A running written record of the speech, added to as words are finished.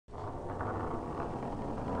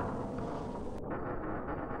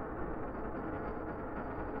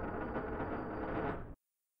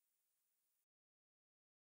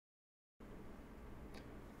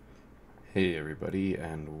Hey everybody,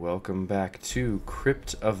 and welcome back to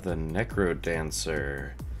Crypt of the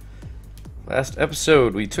Necrodancer. Last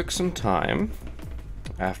episode, we took some time,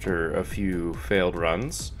 after a few failed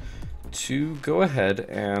runs, to go ahead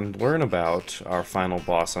and learn about our final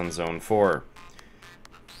boss on Zone 4.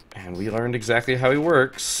 And we learned exactly how he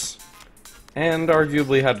works, and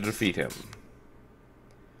arguably how to defeat him.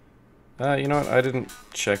 You know what, I didn't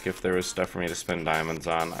check if there was stuff for me to spend diamonds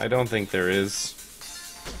on. I don't think there is.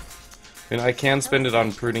 I mean, I can spend it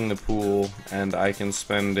on pruning the pool, and I can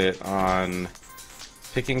spend it on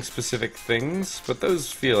picking specific things, but those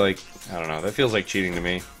feel like, I don't know, that feels like cheating to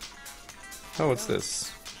me. Oh, what's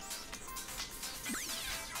this?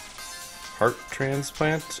 Heart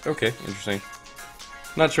transplant? Okay, interesting.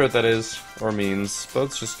 Not sure what that is, or means, but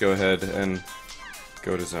let's just go ahead and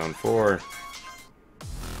go to Zone 4.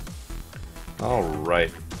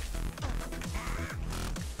 Alright.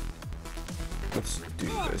 Let's do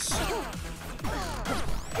this.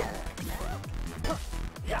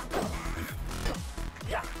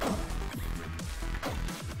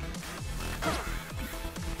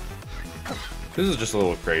 This is just a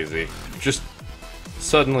little crazy. Just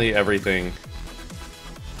suddenly everything.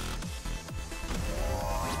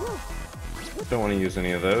 Don't want to use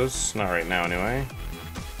any of those. Not right now, anyway.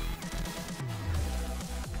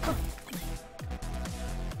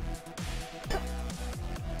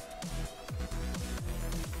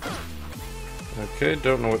 Okay,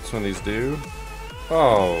 don't know what some of these do.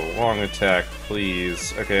 Oh, long attack,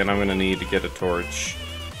 please. Okay, and I'm gonna need to get a torch.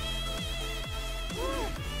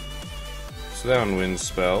 So that one wins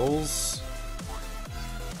spells.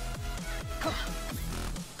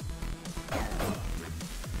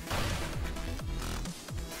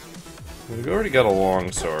 We've already got a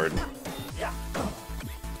long sword.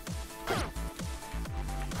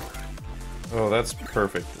 Oh, that's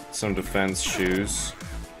perfect. Some defense shoes.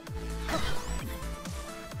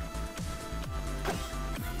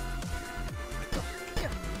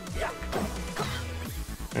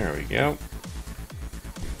 There we go.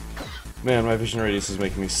 Man, my vision radius is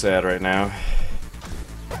making me sad right now.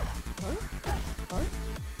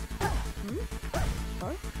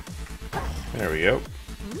 There we go.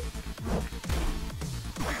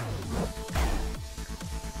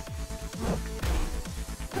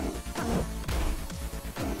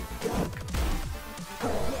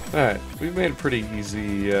 Alright, we've made pretty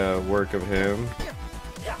easy work of him.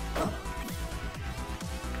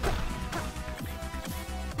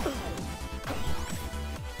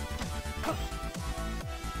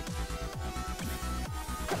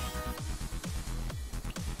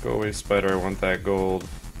 Go away, spider, I want that gold.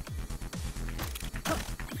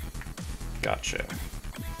 Gotcha.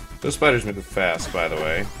 Those spiders move fast, by the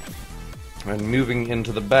way. And moving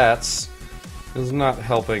into the bats is not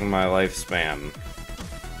helping my lifespan.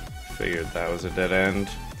 Figured that was a dead end.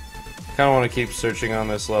 Kinda want to keep searching on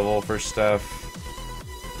this level for stuff.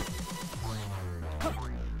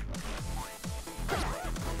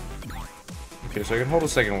 Okay, so I can hold a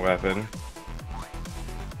second weapon.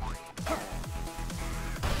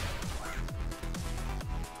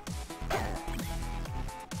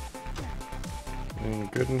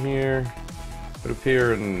 Good in here. Would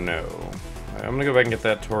appear no. Right, I'm gonna go back and get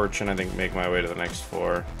that torch and I think make my way to the next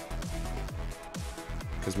floor.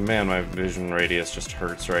 Because man, my vision radius just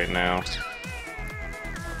hurts right now.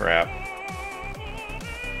 Crap.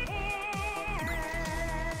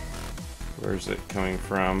 Where's it coming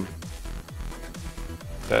from?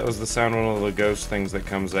 That was the sound of one of the ghost things that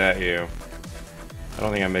comes at you. I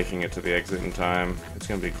don't think I'm making it to the exit in time. It's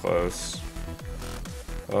gonna be close.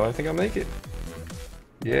 Oh, I think I'll make it.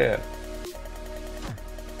 Yeah.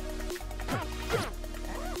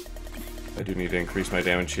 I do need to increase my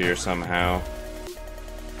damage here somehow.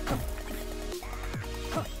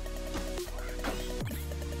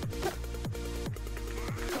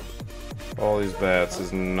 All these bats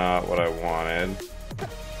is not what I wanted.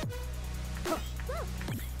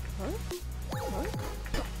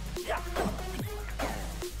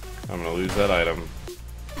 I'm gonna lose that item.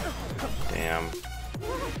 Damn.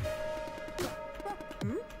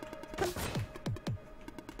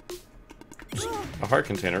 A heart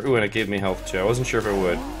container. Ooh, and it gave me health too. I wasn't sure if it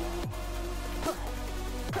would.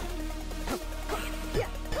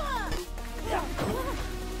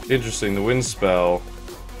 Interesting, the wind spell.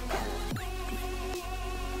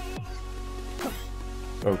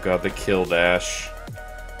 Oh god, the kill dash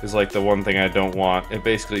is like the one thing I don't want. It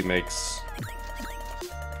basically makes...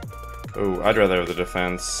 Oh, I'd rather have the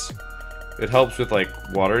defense. It helps with like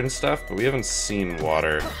water and stuff, but we haven't seen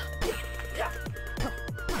water.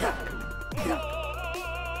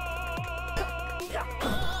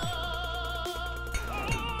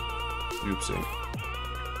 Oopsie.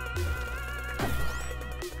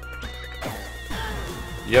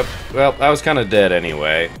 Yep, well, I was kind of dead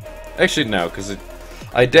anyway. Actually, no, because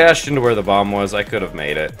I dashed into where the bomb was. I could have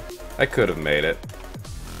made it. I could have made it.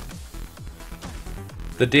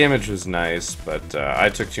 The damage was nice, but I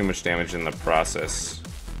took too much damage in the process.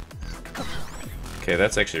 Okay,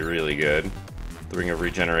 that's actually really good. The Ring of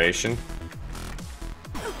Regeneration.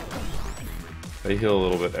 They heal a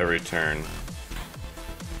little bit every turn.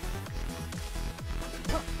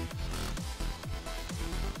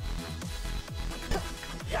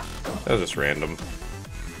 That was just random.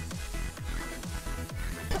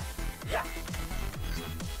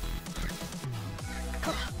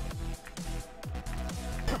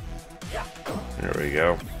 There we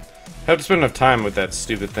go. I have to spend enough time with that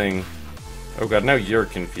stupid thing. Oh god, now you're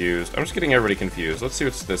confused. I'm just getting everybody confused. Let's see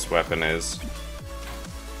what this weapon is.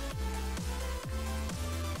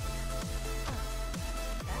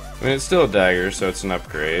 I mean, it's still a dagger, so it's an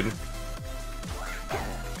upgrade.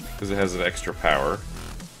 Because it has an extra power.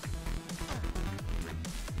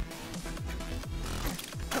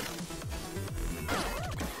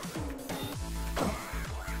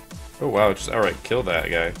 Oh wow, just outright killed that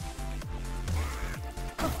guy.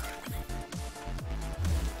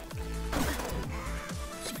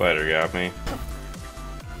 Spider got me.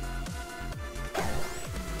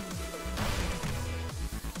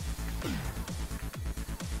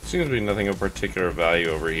 Seems to be nothing of particular value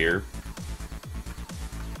over here.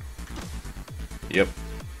 Yep.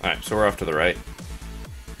 Alright, so we're off to the right.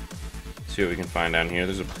 See what we can find down here.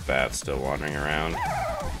 There's a bat still wandering around.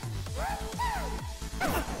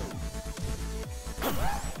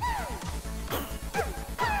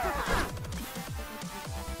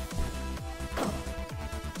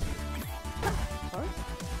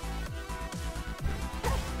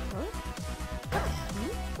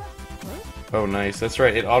 Oh, nice. That's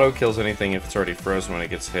right. It auto-kills anything if it's already frozen when it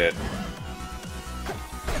gets hit.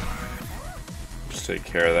 Just take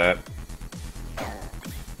care of that.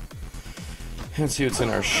 And see what's in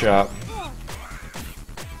our shop.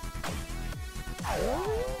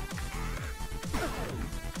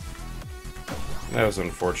 That was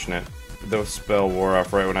unfortunate. The spell wore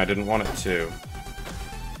off right when I didn't want it to.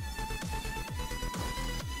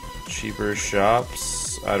 Cheaper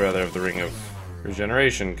shops. I'd rather have the Ring of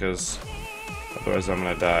Regeneration, because otherwise I'm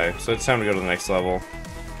gonna die. So it's time to go to the next level.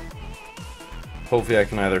 Hopefully I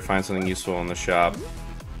can either find something useful in the shop.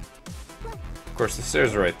 Of course, the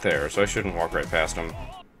stairs are right there, so I shouldn't walk right past them.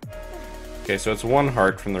 Okay, so it's 1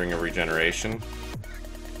 heart from the Ring of Regeneration.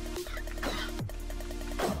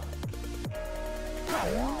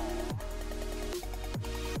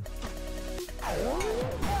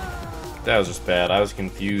 That was just bad. I was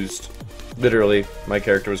confused. Literally, my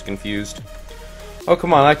character was confused. Oh,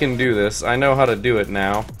 come on, I can do this. I know how to do it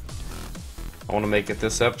now. I want to make it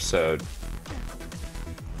this episode.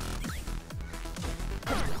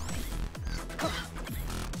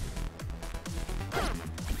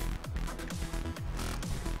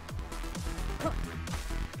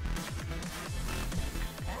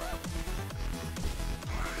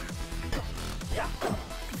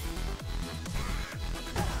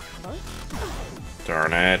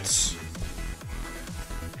 Darn it.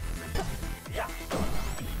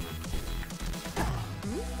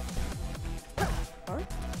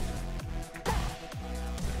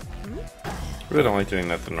 Really don't like doing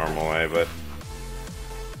that the normal way, but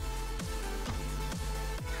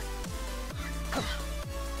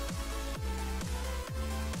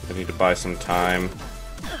I need to buy some time.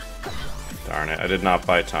 Darn it, I did not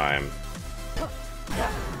buy time.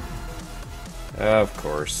 Of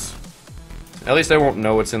course. At least I won't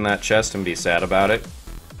know what's in that chest and be sad about it.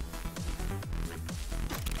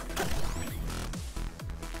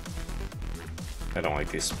 I don't like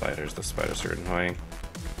these spiders. The spiders are annoying.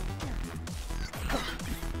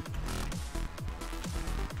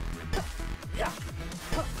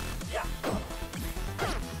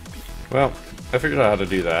 Well, I figured out how to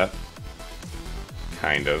do that.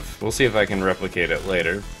 Kind of. We'll see if I can replicate it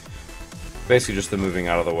later. Basically just the moving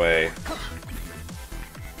out of the way.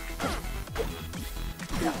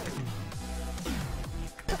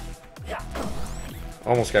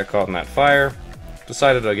 Almost got caught in that fire.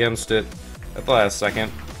 Decided against it at the last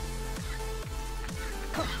second.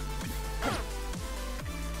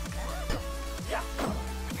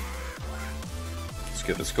 Let's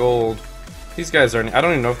get this gold. These guys aren't... I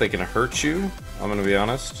don't even know if they can hurt you, I'm gonna be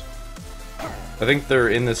honest. I think they're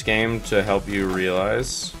in this game to help you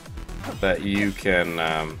realize that you can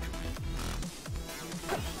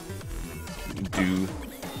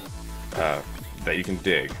that you can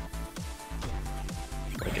dig.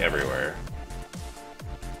 Like everywhere.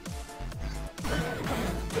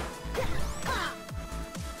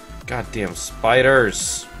 Goddamn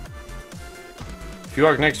spiders! If you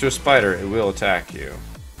walk next to a spider, it will attack you.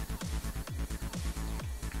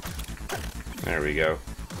 There we go.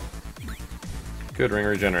 Good ring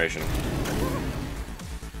regeneration.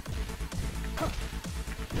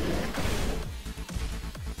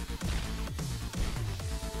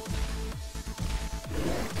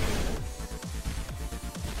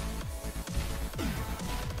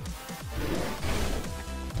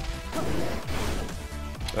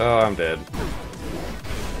 Oh, I'm dead.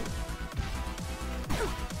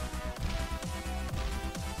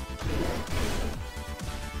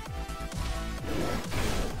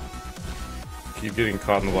 Keep getting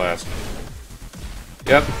caught in the blast.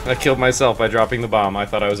 Yep, I killed myself by dropping the bomb. I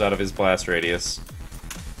thought I was out of his blast radius.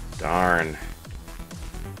 Darn.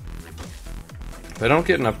 If I don't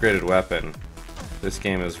get an upgraded weapon, this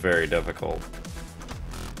game is very difficult.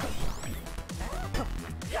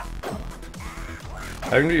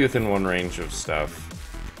 I can be within one range of stuff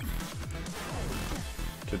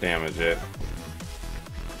to damage it.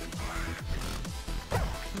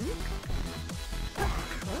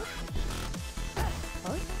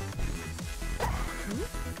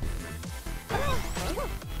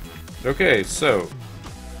 Okay, so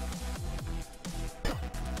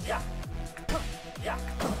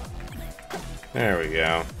there we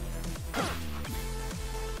go.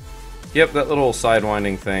 Yep, that little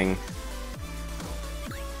sidewinding thing.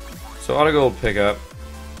 So auto gold pickup.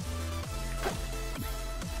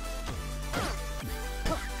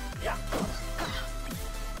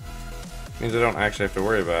 Means I don't actually have to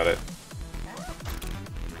worry about it.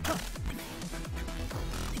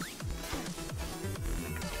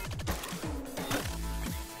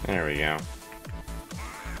 There we go.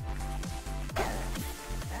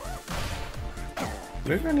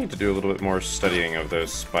 Maybe I need to do a little bit more studying of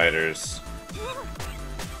those spiders.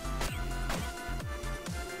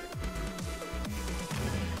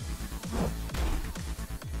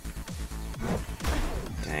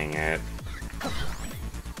 Dang it.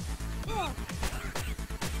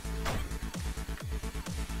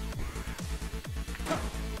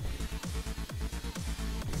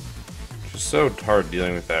 It's just so hard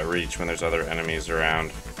dealing with that reach when there's other enemies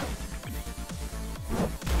around.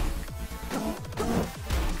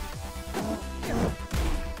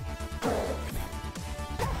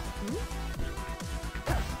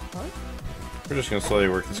 We're just gonna slowly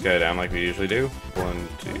work this guy down like we usually do. 1,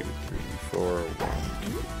 2, 3, 4,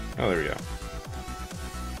 1, 2. Oh, there we go.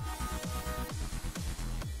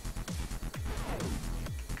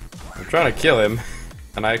 I'm trying to kill him,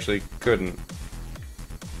 and I actually couldn't.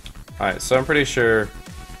 Alright, so I'm pretty sure...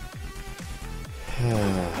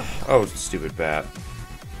 oh, stupid bat.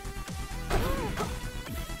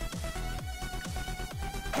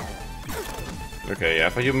 Okay, yeah,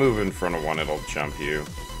 if you move in front of one, it'll jump you.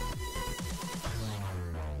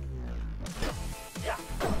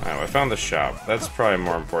 I found the shop. That's probably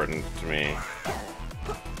more important to me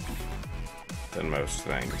than most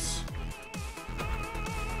things.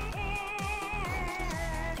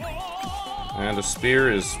 And a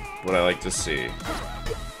spear is what I like to see.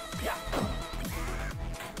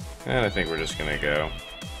 And I think we're just gonna go.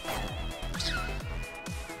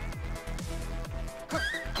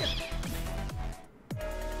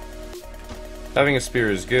 Having a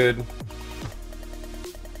spear is good.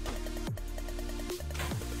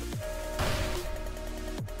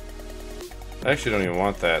 I actually don't even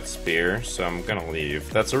want that spear, so I'm gonna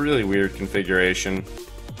leave. That's a really weird configuration.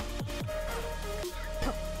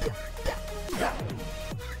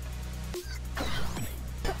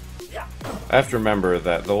 I have to remember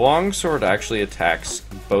that the longsword actually attacks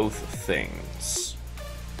both things.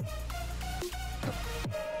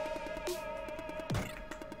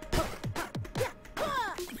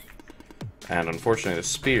 And unfortunately the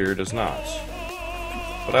spear does not.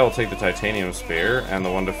 But I will take the titanium spear, and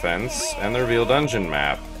the one defense, and the reveal dungeon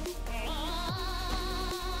map.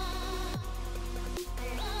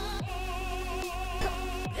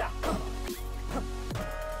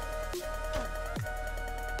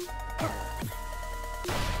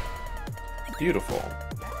 Beautiful.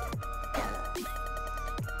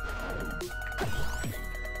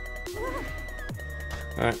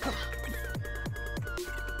 Alright.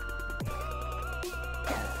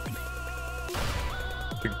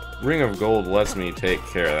 Ring of Gold lets me take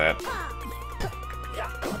care of that,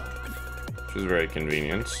 which is very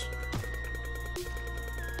convenient.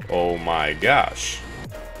 Oh my gosh.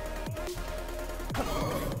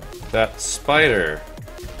 That spider.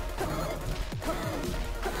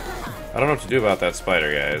 I don't know what to do about that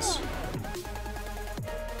spider, guys.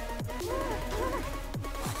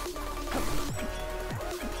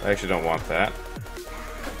 I actually don't want that.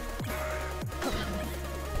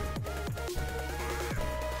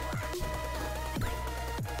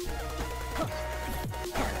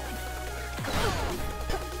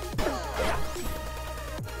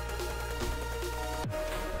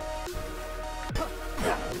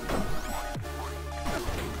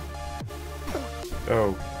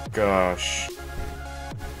 Oh, gosh.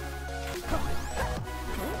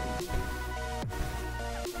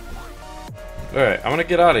 Alright, I'm gonna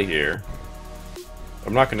get out of here.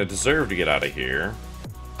 I'm not gonna deserve to get out of here.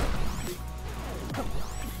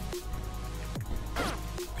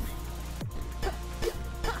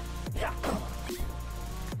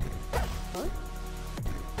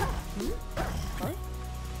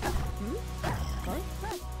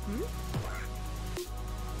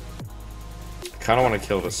 I kind of want to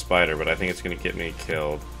kill the spider, but I think it's going to get me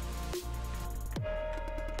killed.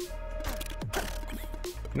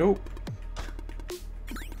 Nope.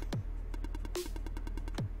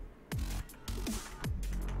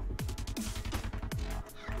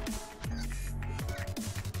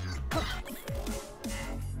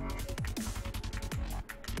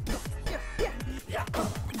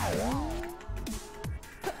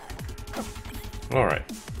 Alright.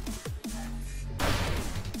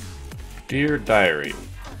 Dear Diary,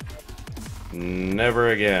 never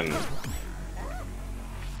again.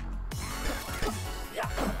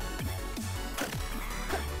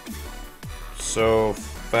 So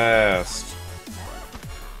fast.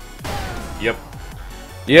 Yep.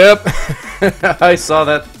 Yep! I saw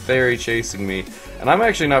that fairy chasing me. And I'm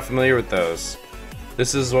actually not familiar with those.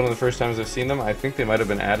 This is one of the first times I've seen them. I think they might have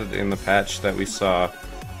been added in the patch that we saw.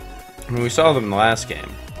 I mean, we saw them in the last game.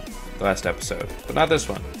 The last episode. But not this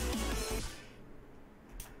one.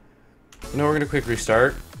 No, we're gonna quick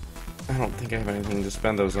restart. I don't think I have anything to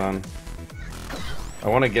spend those on. I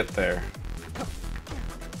want to get there.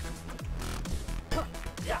 I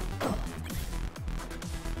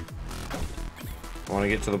want to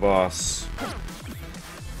get to the boss.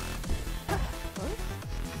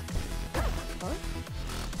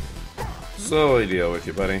 Slowly deal with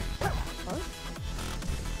you, buddy.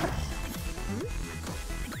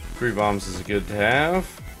 3 bombs is good to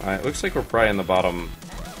have. Alright, looks like we're probably in the bottom.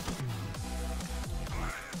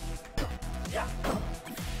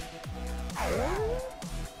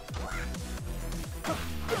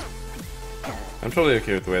 I'm totally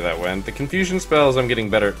okay with the way that went. The confusion spells, I'm getting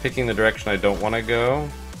better at picking the direction I don't want to go.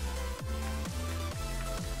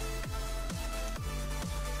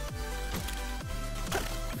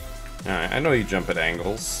 Alright, I know you jump at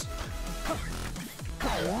angles.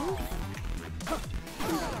 I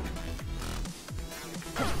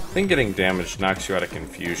think getting damaged knocks you out of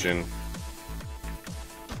confusion.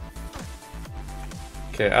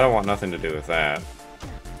 Okay, I don't want nothing to do with that.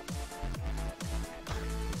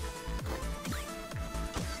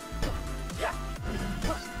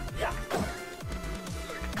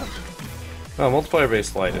 Oh,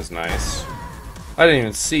 multiplayer-based light is nice. I didn't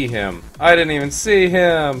even see him. I didn't even see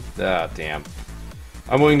him! Ah, damn.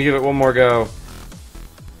 I'm willing to give it one more go.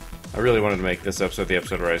 I really wanted to make this episode the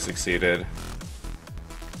episode where I succeeded.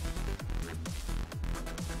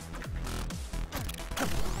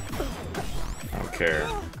 I don't care.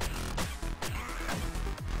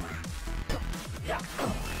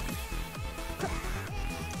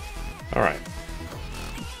 Alright.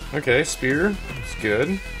 Okay, spear. It's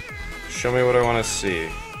good. Show me what I want to see.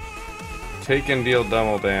 Take and deal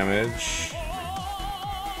double damage.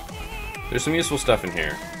 There's some useful stuff in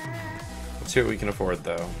here. Let's see what we can afford,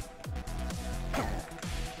 though.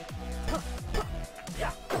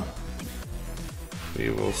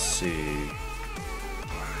 We will see.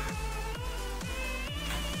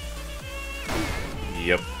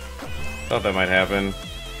 Yep. Thought that might happen.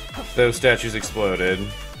 Those statues exploded.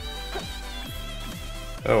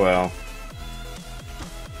 Oh well.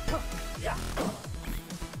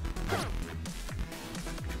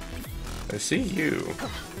 I see you.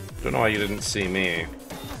 Don't know why you didn't see me.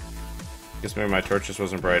 Guess maybe my torch just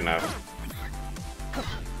wasn't bright enough.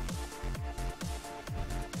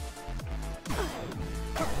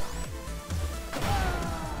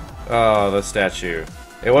 Oh, the statue.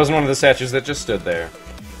 It wasn't one of the statues that just stood there.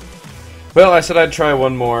 Well, I said I'd try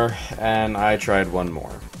one more, and I tried one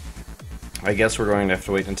more. I guess we're going to have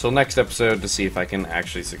to wait until next episode to see if I can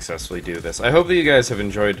actually successfully do this. I hope that you guys have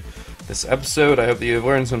enjoyed this episode. I hope that you've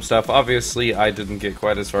learned some stuff. Obviously, I didn't get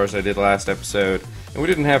quite as far as I did last episode, and we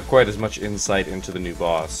didn't have quite as much insight into the new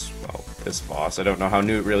boss. Well, this boss. I don't know how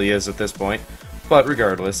new it really is at this point, but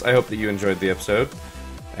regardless, I hope that you enjoyed the episode.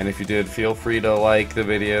 And if you did, feel free to like the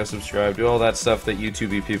video, subscribe, do all that stuff that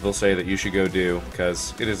YouTubey people say that you should go do,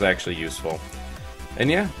 because it is actually useful. And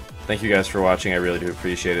yeah, thank you guys for watching, I really do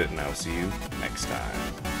appreciate it, and I'll see you next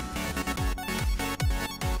time.